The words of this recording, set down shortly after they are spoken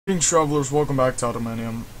Greetings, travelers. Welcome back to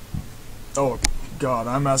Automanium. Oh God,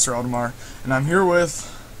 I'm Master Automar, and I'm here with.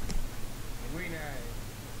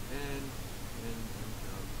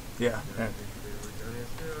 Yeah.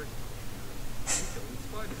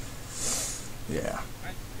 Yeah.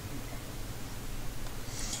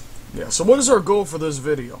 Yeah. So, what is our goal for this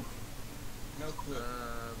video? No clue. Well,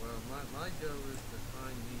 my goal is to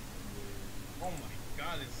find these two. Oh my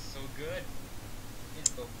god, it's so good. Need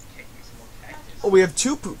to go kick me some more cactus. Oh, we have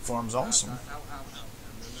two poop farms. Awesome. Ow, ow, ow. No.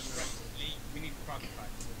 We need crock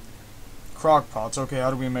pots. Crock pots. Okay,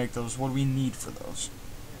 how do we make those? What do we need for those?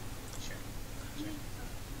 Check.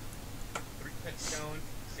 3 cut stone,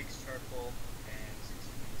 6 charcoal, and 6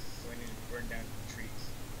 trees. So I need to burn down trees.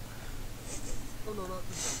 Oh no, not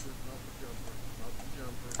the jumper. Not the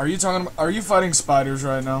jumper. Are you talking? Are you fighting spiders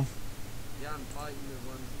right now? Yeah, I'm fighting the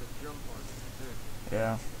ones that jump on me, too.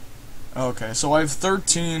 Yeah. Okay, so I have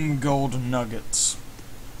 13 gold nuggets.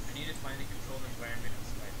 I need to find a controlled environment of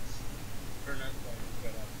spiders. Or not spiders,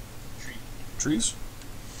 but trees. Trees?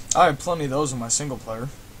 I have plenty of those in my single player.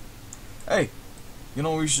 Hey, you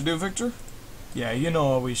know what we should do, Victor? Yeah, you know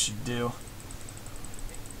what we should do.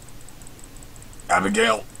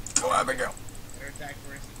 Abigail! Go, Abigail! Let her attack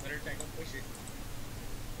first. Let her attack. Don't push it.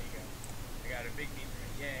 There you go. I got a big meat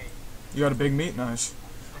for it. Yay. You got a big meat? Nice.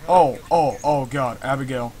 Oh God,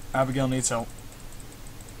 Abigail. Abigail needs help.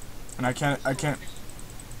 And I can't. Whoa,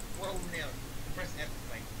 nail. Press F,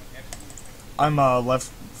 like, F. I'm,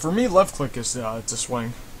 left. For me, left click is, it's a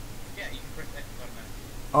swing. Yeah, you can press F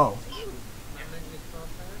automatically. Oh. I make it stop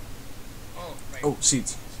that? Oh, right. Oh,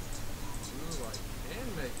 seeds. Ooh, I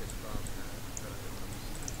can make it stop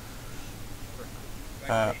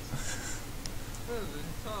that. Uh. Oh,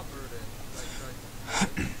 the topper then.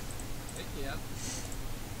 Heck yeah.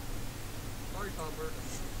 Sorry, Topper.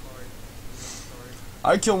 Sorry.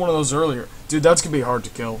 I killed one of those earlier. Dude, that's gonna be hard to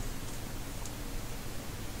kill.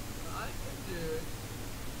 I can do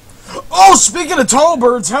it. Oh, speaking of tall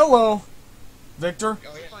birds, hello! Victor?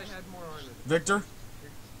 Oh, yeah. If I had more armor. Victor?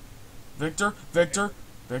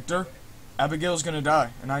 Victor? Abigail's gonna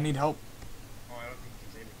die, and I need help. Oh, I don't think you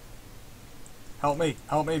can save it.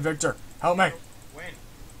 Help me, Victor. Help me! When?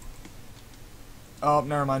 Oh,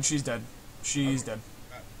 never mind, she's dead. She's dead.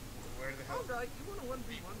 Where the hell? Alright, you want a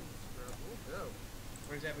 1v1 scrub, we'll go.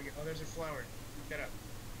 Where's Abigail? Oh, there's a flower. Pick that up.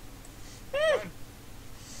 Run.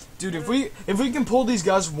 Dude, if we can pull these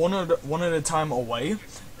guys one at a time away,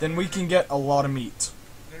 then we can get a lot of meat.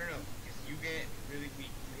 No. Because you get really weak.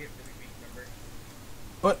 You hit really weak, remember?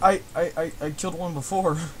 But I killed one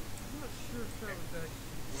before. I'm not sure if that was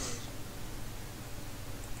actually was.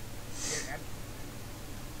 Yeah,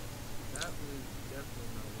 That was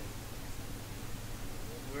definitely not it.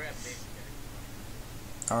 we're at base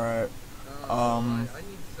again. Alright. I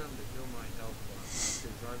need some to heal my health up,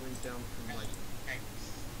 because I went down from like...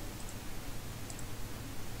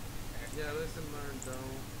 Yeah, listen, Martin,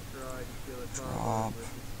 don't try to kill a Drop. topper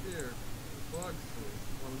with a spear. The bog sword,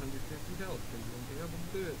 150 health, because you won't be able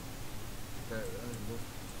to do it. But I will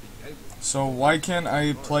be able to. So why can't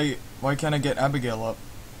I get Abigail up?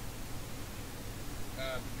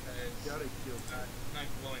 Because Gotta kill it's not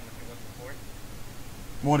glowing like it was before.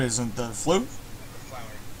 What isn't the flute? The flower.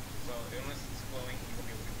 So unless it's glowing, you won't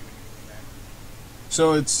be able to do anything with that.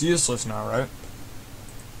 So it's useless now, right?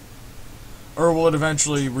 Or will it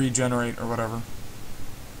eventually regenerate or whatever? Man,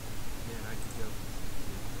 I could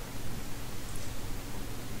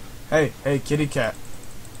go. Hey, kitty cat.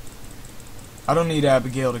 I don't need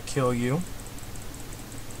Abigail to kill you.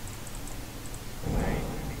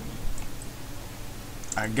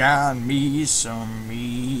 I got me some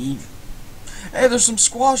meat. Hey, there's some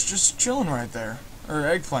squash just chilling right there. Or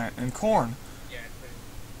eggplant and corn. Yeah, put it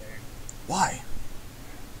there. Why?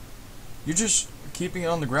 You're just keeping it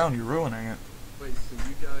on the ground. You're ruining it. Wait, so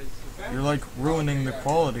you guys... You're like ruining the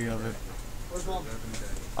quality of it. Where's Mom? 11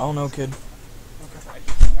 days. I don't know, kid. I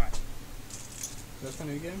just forgot. That's the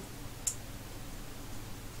new game?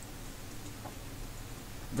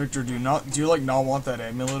 Victor, do you like not want that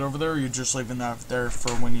amulet over there, or you're just leaving that there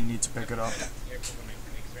for when you need to pick it up? Yeah, because when my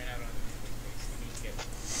mix ran out on the space, we need to get...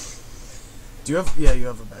 Do you have? Yeah, you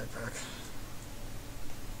have a backpack.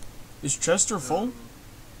 Is Chester full? Guys,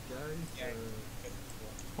 Yeah,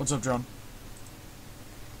 What's up, John?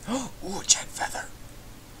 Ooh, jet feather.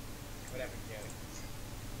 whatever, yeah.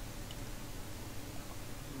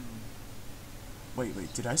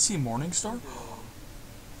 Wait, did I see Morningstar?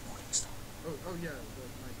 Morningstar. Oh yeah,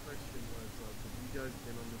 my question was, have you guys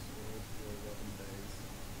been on this world for 11 days?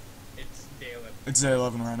 It's day 11. It's day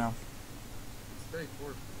 11 right now. It's day 4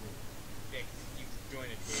 for me. Yeah, 'cause you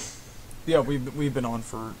joined a day. Yeah, we've been on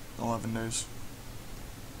for 11 days.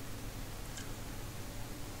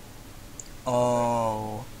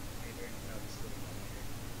 Oh. Maybe no, this is really not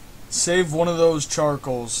here. Save one of those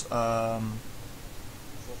charcoals. Full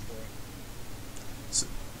story.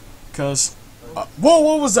 Cause. Whoa,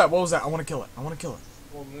 what was that? What was that? I want to kill it. I want to kill it.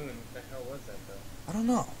 Full moon. What the hell was that though? I don't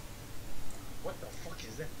know. What the fuck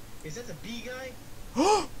is that? Is that the bee guy?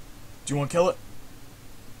 Do you want to kill it?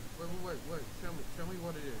 Wait. Tell me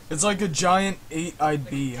what it is. It's like a giant 8-eyed Like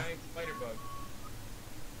bee, a giant spider bug.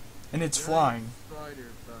 and it's Giant flying. Spider,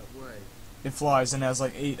 but wait. It flies and has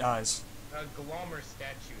like 8 eyes. A Glommer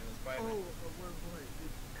statue in the Oh, spider. wait.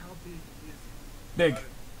 How big is it? Big. The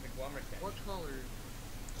Glommer statue. What color?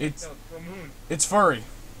 It's No, full moon. it's furry.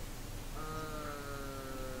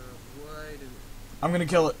 Wait a minute. I'm gonna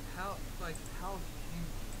kill it. How huge?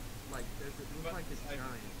 Like, does it look like it's giant?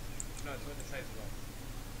 No, it's what the size was.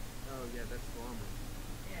 Oh, yeah, that's Glommer.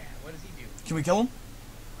 Yeah, what does he do? Can we kill him?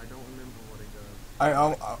 I don't remember what he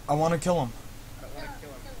does. I want to kill him. I don't want to kill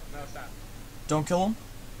him. No, stop. Don't kill him.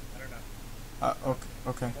 I don't know.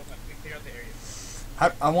 Okay. Hold on. We clear out the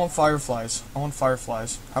area. I want fireflies. I want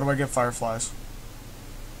fireflies. How do I get fireflies?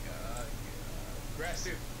 Grass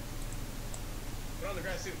suit. Put on the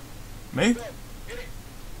grass suit. Me? Go. Hit it.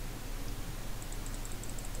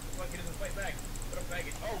 What the fuck? He doesn't fight back. Put up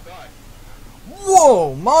baggage. Oh god.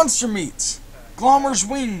 Whoa! Monster meat. Glommer's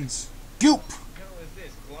wings. Goop. What the hell is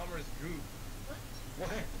this? Glommer's goop. What?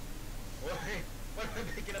 What am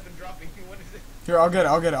I picking up and dropping? What is it? Here, I'll get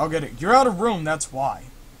it. You're out of room. That's why.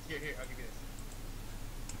 Here, I'll give you this.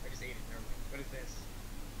 I just ate it. Never mind. What is this?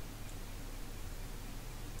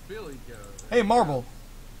 Billy Goat. Hey, marble.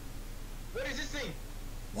 What is this thing?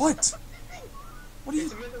 What? What are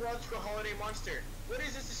It's you? a mythological holiday monster. What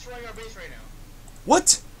is this destroying our base right now?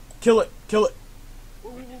 What? Kill it. Kill it.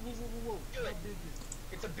 Whoa. Kill How it. big is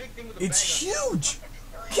it? It's a big thing with a It's bag on huge.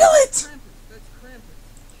 Kill it. Krampus. That's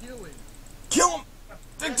Krampus. Kill him. Kill him. it.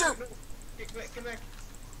 Victor. Come back.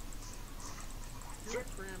 Kill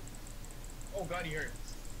Krampus. Oh god, he hurt.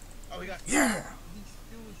 Oh, we got. Yeah. He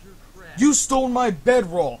steals your crap. You stole my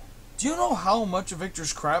bedroll. Do you know how much of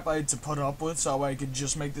Victor's crap I had to put up with so I could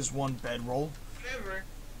just make this one bedroll? Whatever.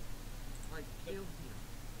 Like, kill him.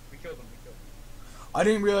 We killed him. I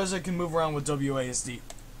didn't realize I can move around with WASD.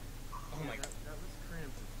 Oh my god. That was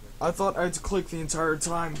Krampus. I thought I had to click the entire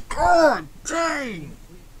time. God dang!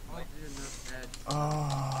 We all do enough ads.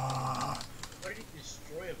 What did he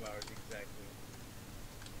destroy of ours exactly?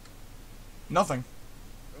 Nothing.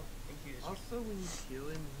 Oh, I think he destroyed. Also, when you kill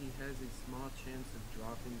him, he has a small chance of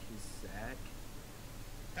dropping his sack.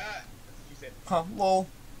 Ah! That's what you said. Huh, lol.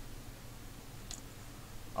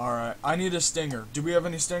 Alright, I need a stinger. Do we have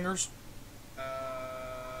any stingers?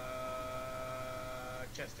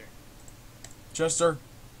 Chester. Chester?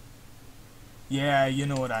 Yeah, you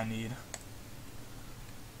know what I need.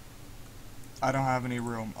 I don't have any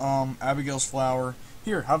room. Abigail's flower.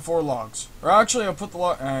 Here, have 4 logs. Or actually, I'll put the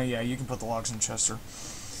log. Yeah, you can put the logs in Chester.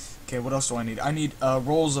 Okay, what else do I need? I need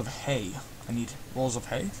rolls of hay. I need rolls of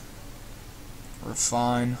hay.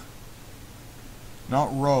 Refine. Not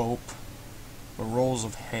rope, but rolls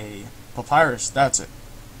of hay. Papyrus. That's it.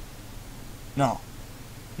 No,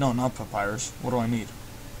 not papyrus. What do I need?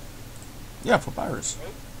 Yeah, papyrus.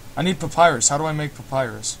 Rope? I need papyrus. How do I make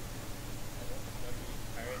papyrus?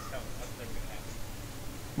 Pirates, hell, that's never gonna happen.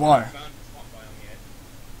 Why? Found a swamp biome yet.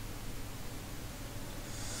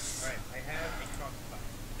 Alright, I have a crocodile.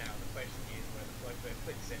 Now, the question is whether I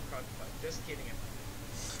put said crocodile. Just kidding.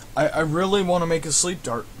 I really want to make a sleep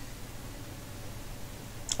dart.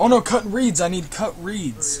 Oh no, cut reeds. I need cut Oh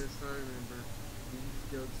reeds. yes, I remember.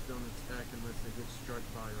 These goats don't attack unless they get struck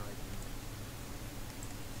by lightning.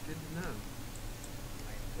 It's good to know.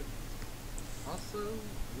 Also,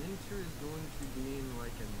 winter is going to be in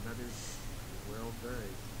like another 12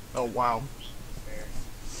 days. Oh wow. Fair.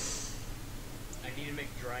 I need to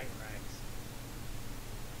make drying rags.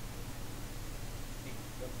 Need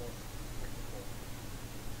one more freaking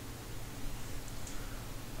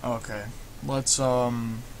hole. Okay. Let's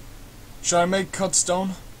should I make cut stone?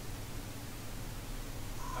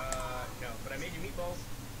 No, but I made you meatballs.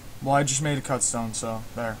 Well, I just made a cut stone, so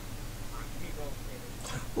there.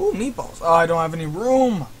 Meatballs, Ooh, meatballs. Oh, I don't have any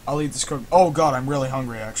room. I'll eat this cook. Oh god, I'm really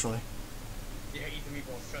hungry actually. yeah, eat the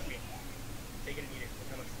meatballs, trust me. Take it and eat it. Look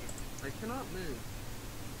how much you eat. I cannot move.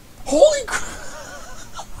 Holy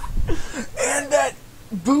crap! And that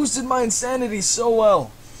boosted my insanity so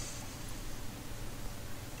well.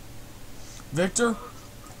 Victor,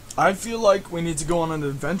 I feel like we need to go on an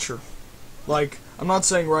adventure. Like, I'm not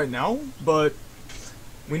saying right now, but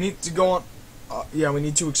we need to go on. Yeah, we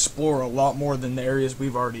need to explore a lot more than the areas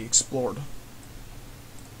we've already explored.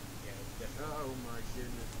 Yeah, it's definitely. Oh my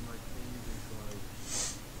goodness, my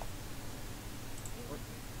fingers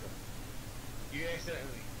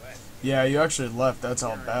accidentally left. Yeah, you actually left. That's how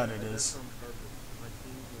Yeah, bad yeah, it that's is. on purpose. My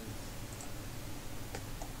team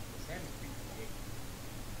The sand is pretty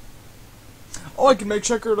big. Oh, I can make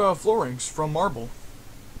checkered floorings from marble.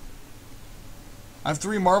 I have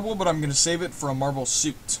 3 marble, but I'm gonna save it for a marble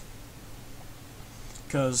suit.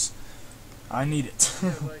 Cause I need it. was, yeah,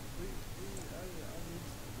 like, I need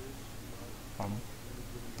to Um.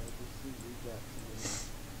 this.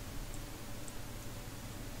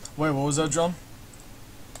 Wait, what was that, John?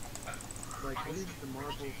 Like, I need the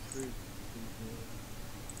marble suit.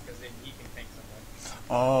 Because then he can tank someone.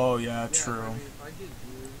 Oh yeah, Yeah, true. I mean, if I get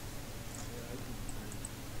yours,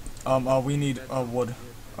 yeah, I can We need That's wood. it.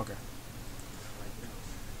 Okay.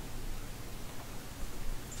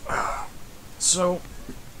 Like, So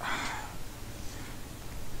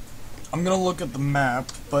I'm gonna look at the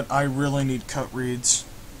map, but I really need cut reeds.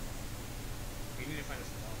 We need to find a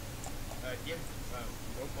swamp. Do you have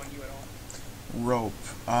rope on you at all? Rope.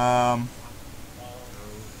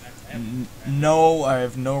 That's No, I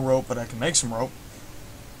have no rope, but I can make some rope.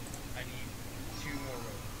 I need 2 more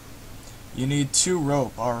rope. You need 2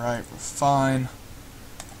 rope. Alright, we're fine.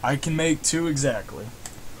 I can make 2 exactly.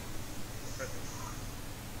 Perfect.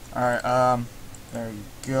 Alright, there you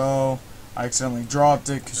go. I accidentally dropped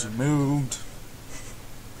it because you moved.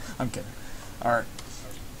 I'm kidding. Alright.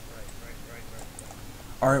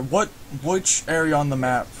 Right. Alright, which area on the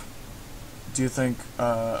map do you think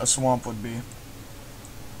a swamp would be? No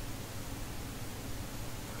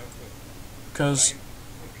clue. Because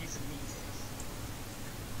What piece of meat is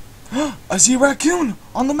this? I see a raccoon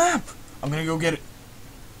on the map! I'm gonna go get it.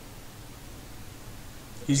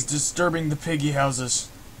 He's disturbing the piggy houses.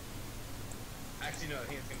 Actually, no, I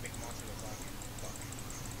think it's gonna make a monster look like it.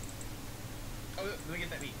 Fuck. Oh, let me get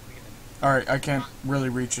that meat. Alright, I can't really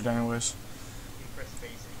reach it anyways. You can press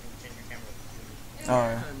space and you can change your camera.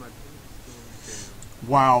 Alright. time my team's going down.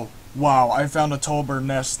 Wow. Wow, I found a tallbird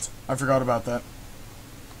nest. I forgot about that.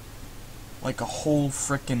 Like a whole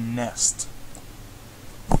frickin' nest.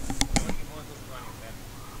 How many monsters are on your map?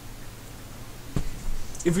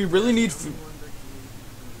 If we really need The food. only one that can eat-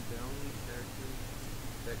 the only character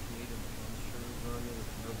that can eat a monster run with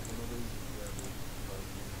no penalties is Rebel.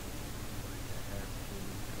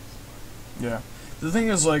 Like, Yeah. The thing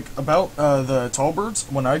is, like, about the tall birds,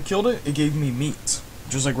 when I killed it, it gave me meat.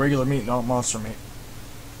 Just like regular meat, not monster meat.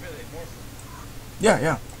 Really, more food. Yeah,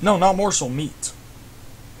 yeah. No, not morsel, meat. Is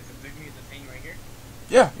the big meat the thing right here?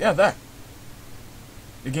 Yeah, yeah, that.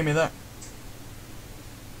 It gave me that.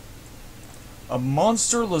 A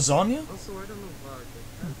monster lasagna? Also, I don't know why,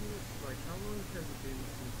 but how long has it been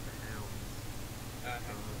since the hounds?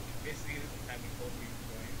 Basically, the time we told you to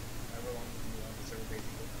join, however long you were on the server,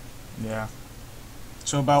 basically. Yeah.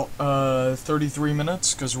 So about 33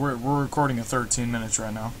 minutes, because we're recording at 13 minutes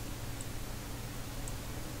right now.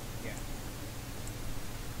 Yeah.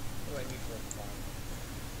 What do I need for a farm?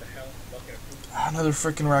 The hell? Bucket of poop? Another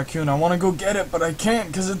freaking raccoon. I want to go get it, but I can't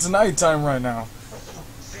because it's nighttime right now.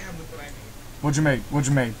 Sam, look what I made. What'd you make? What'd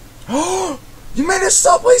you make? Oh, you made a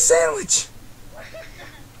Subway sandwich.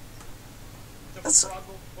 It's a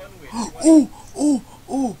froggle fun with. Ooh, ooh,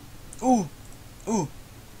 ooh, ooh, ooh,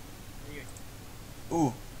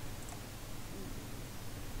 ooh.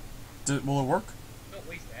 Will it work? Don't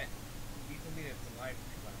waste that. You told me that's alive.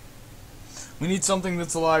 We need something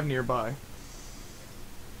that's alive nearby.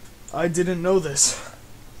 I didn't know this.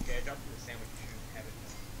 Okay, I dropped you the sandwich. You shouldn't have it.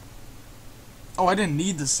 Oh, I didn't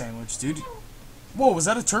need the sandwich, dude. Whoa, was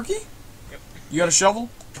that a turkey? Yep. You got a shovel?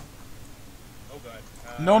 Oh god.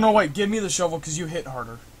 No, no, wait. Give me the shovel because you hit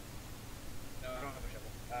harder. No, I don't have a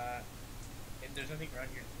shovel. There's nothing around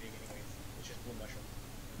here that's big anyways. It's just blue mushroom.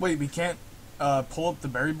 Wait, we can't pull up the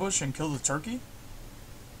berry bush and kill the turkey?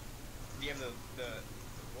 Do you have the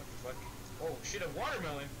what the fuck? Oh shit, a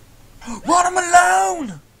watermelon!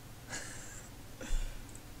 Watermelon!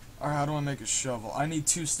 Alright, how do I make a shovel? I need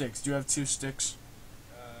 2 sticks. Do you have 2 sticks?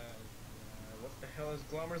 What the hell is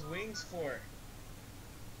Glommer's wings for?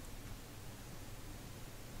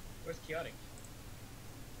 Where's Chaotic?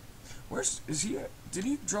 Is he? Did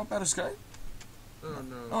he drop out of Skype? Oh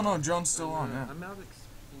no. Oh no, John's still on, yeah. I'm out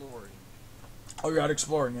exploring. Oh, you're out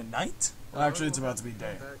exploring at night? Well, actually, it's I'll about to be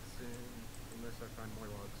day. come back soon, unless I find more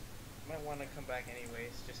logs. Might want to come back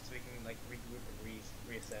anyways, just so we can like regroup and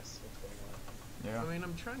reassess what's going on. Yeah. I mean,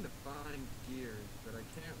 I'm trying to find gears, but I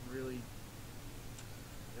can't really.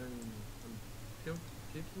 I'm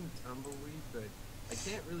picking tumbleweed, but I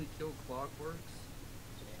can't really kill clockworks.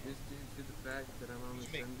 Just due to the fact that I'm only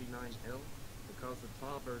 79 health, because the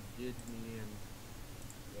tallbird did me in.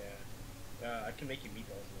 Yeah. I can make you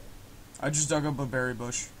meatballs now. I just dug up a berry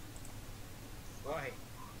bush. Why?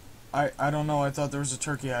 I don't know. I thought there was a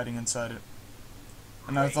turkey hiding inside it.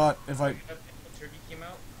 And I Wait, thought if I... dug it up and no turkey came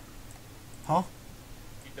out? Huh?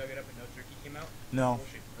 You dug it up and no turkey came out? No.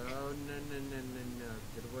 Bullshit. Oh, no.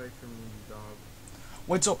 Get away from me, you dog.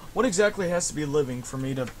 Wait, so what exactly has to be living for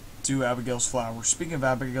me to do Abigail's flower? Speaking of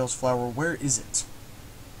Abigail's flower, where is it?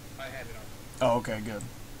 I had it on. Oh, okay, good.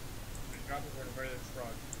 Just drop it where there's a frog.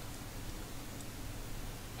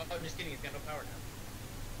 Oh, I'm just kidding. It's got no power now.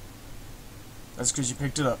 That's because you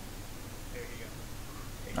picked it up. There you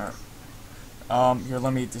go. Thanks. Alright. Here,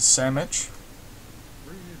 let me eat this sandwich.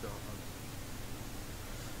 Where you, dog?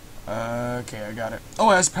 Okay, I got it. Oh,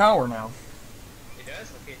 it has power now. It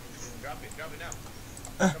does? Okay, then drop it. Drop it now.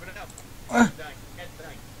 Uh. Drop it now. Uh. Cat's dying. Cat's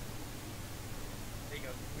dying. There you go.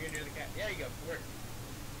 We're near the cat. Yeah, you go. It worked.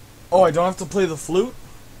 Oh, I don't have to play the flute?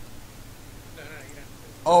 No, you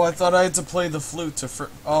don't. Oh, I thought I had to play the flute to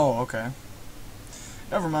Oh, okay.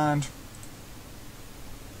 Never mind.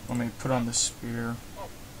 Let me put on the spear. Oh,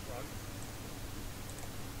 frog.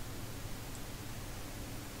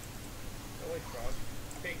 Go away, frog.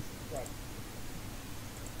 Pigs, frog.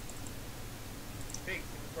 Pigs,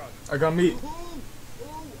 frog. I got meat. Oh,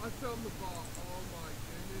 I found the ball. Oh my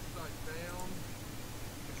goodness,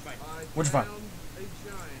 Which one? I Which one? found a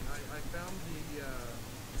giant. I found the,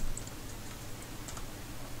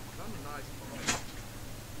 found a nice ball.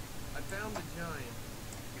 I found the giant.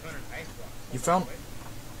 You found an ice block. You found...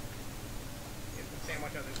 Sam,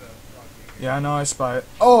 watch out, there's a frog here. Yeah, I know, I spy it.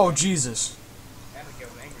 Oh, Jesus.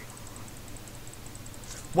 Abigail's angry.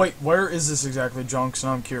 Wait, where is this exactly, Junks?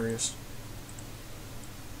 And I'm curious.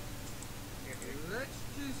 Let's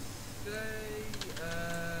just say,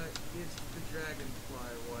 it's the dragonfly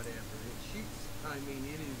or whatever. It shoots, I mean,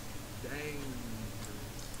 it is dangerous.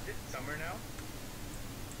 Is it summer now?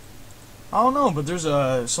 I don't know, but there's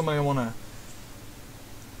somebody I wanna...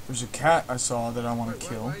 There's a cat I saw that I wanna Wait,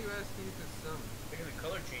 kill. why are you asking if it's summer? Look at the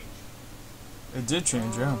color change. It did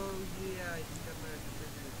change, yeah. Oh, yeah, I think I might have to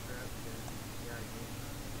figure this out then. Yeah, I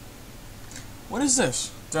did. What is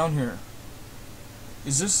this? Down here.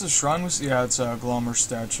 Is this the shrine? Yeah, it's a Glommer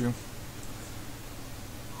statue.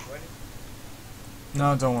 What?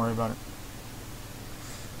 No, don't worry about it.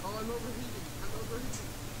 Oh, I'm overheating.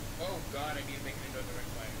 Oh god, I need to make an endothermic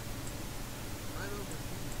fire. I'm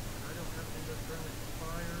overheating. I don't have endothermic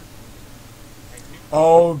fire. I do.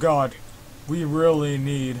 Oh, God. We really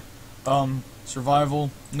need, survival?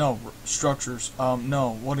 No, structures.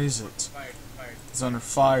 No, what is it? Fired. It's under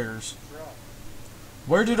fires. Draw.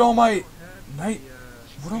 Where did all my... I don't have Night-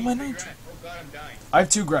 the, What all my Green night... grass. Oh god, I'm dying. I have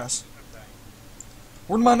 2 grass. I'm dying.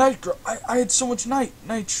 Where'd my night... I had so much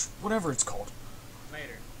whatever it's called.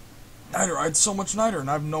 Niter. Niter. I had so much niter, and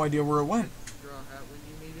I have no idea where it went. straw hat when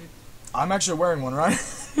you need it. I'm actually wearing one right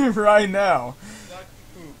right now. Fuck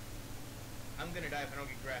poop. I'm gonna die if I don't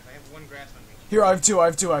get grass. I have 1 grass on me. Here, I have 2.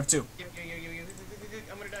 Give.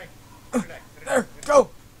 I'm gonna die. I'm gonna die. There, go!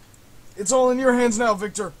 It's all in your hands now,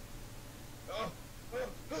 Victor. Oh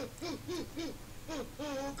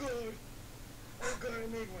god. Oh god, I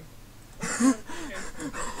made one.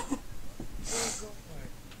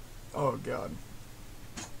 Oh, God.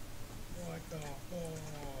 What the?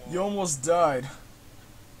 Oh. You almost died.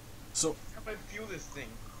 So, How do I fuel this thing?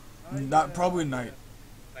 probably night.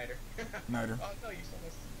 Niter. Niter. Oh no, you saw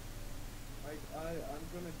this. I'm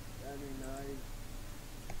gonna,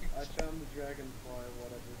 I found the dragonfly or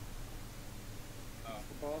whatever. Oh,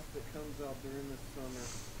 The boss that comes out during the summer.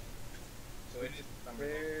 so it is summer.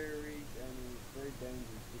 Very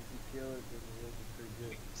dangerous. If you kill it, it will be pretty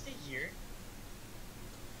good. Stay here.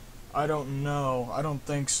 I don't know. I don't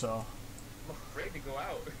think so. I'm afraid to go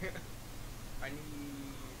out. I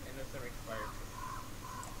need endothermic fire.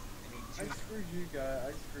 I need I 2. screwed you guy.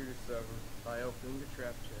 I screwed us over by opening the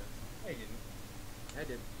trap chest. I didn't. I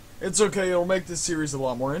did. It's okay. It'll make this series a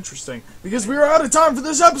lot more interesting. Because we are out of time for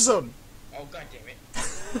this episode. Oh god damn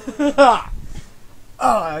it.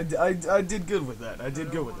 I did good with that. I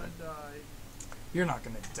did good with that. Die. You're not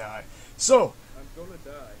gonna die. So, I'm gonna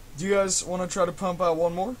die. do you guys want to try to pump out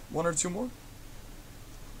 1 more? 1 or 2 more? 1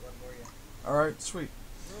 more, yeah. Alright, sweet.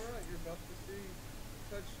 Alright, you're about to see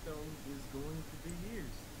Touchstone is going to be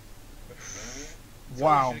used.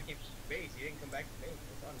 Wow. Somebody should've came to base. He didn't come back to base.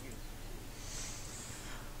 It's on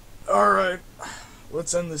you. Alright.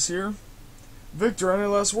 Let's end this here. Victor, any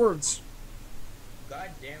last words? God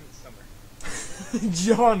damn summer.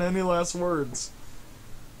 John, any last words?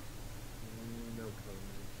 No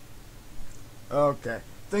comment. Okay.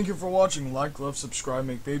 Thank you for watching. Like, love, subscribe,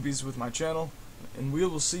 make babies with my channel. And we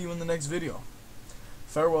will see you in the next video.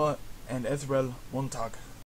 Farewell and Ethrel Montag.